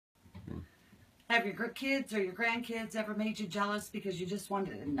Have your kids or your grandkids ever made you jealous because you just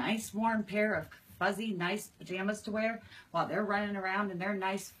wanted a nice warm pair of fuzzy, nice pajamas to wear while they're running around in their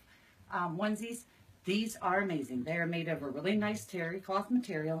nice onesies? These are amazing. They are made of a really nice terry cloth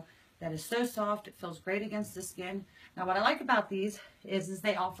material that is so soft, it feels great against the skin. Now what I like about these is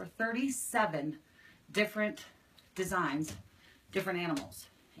they offer 37 different designs, different animals.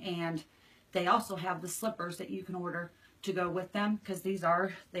 And they also have the slippers that you can order to go with them, because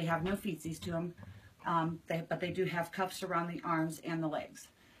they have no feetsies to them, but they do have cuffs around the arms and the legs.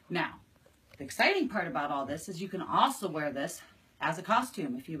 Now, the exciting part about all this is you can also wear this as a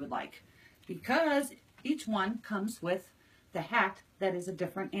costume if you would like, because each one comes with the hat that is a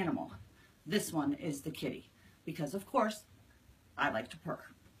different animal. This one is the kitty, because of course I like to purr.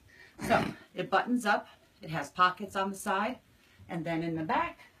 So it buttons up, it has pockets on the side, and then in the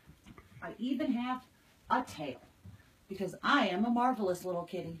back I even have a tail, because I am a marvelous little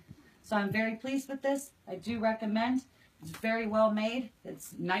kitty. So I'm very pleased with this. I do recommend. It's very well made.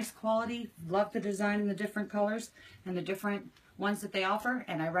 It's nice quality. Love the design and the different colors and the different ones that they offer,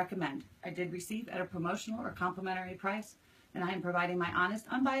 and I recommend. I did receive at a promotional or complimentary price, and I am providing my honest,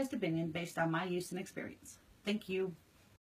 unbiased opinion based on my use and experience. Thank you.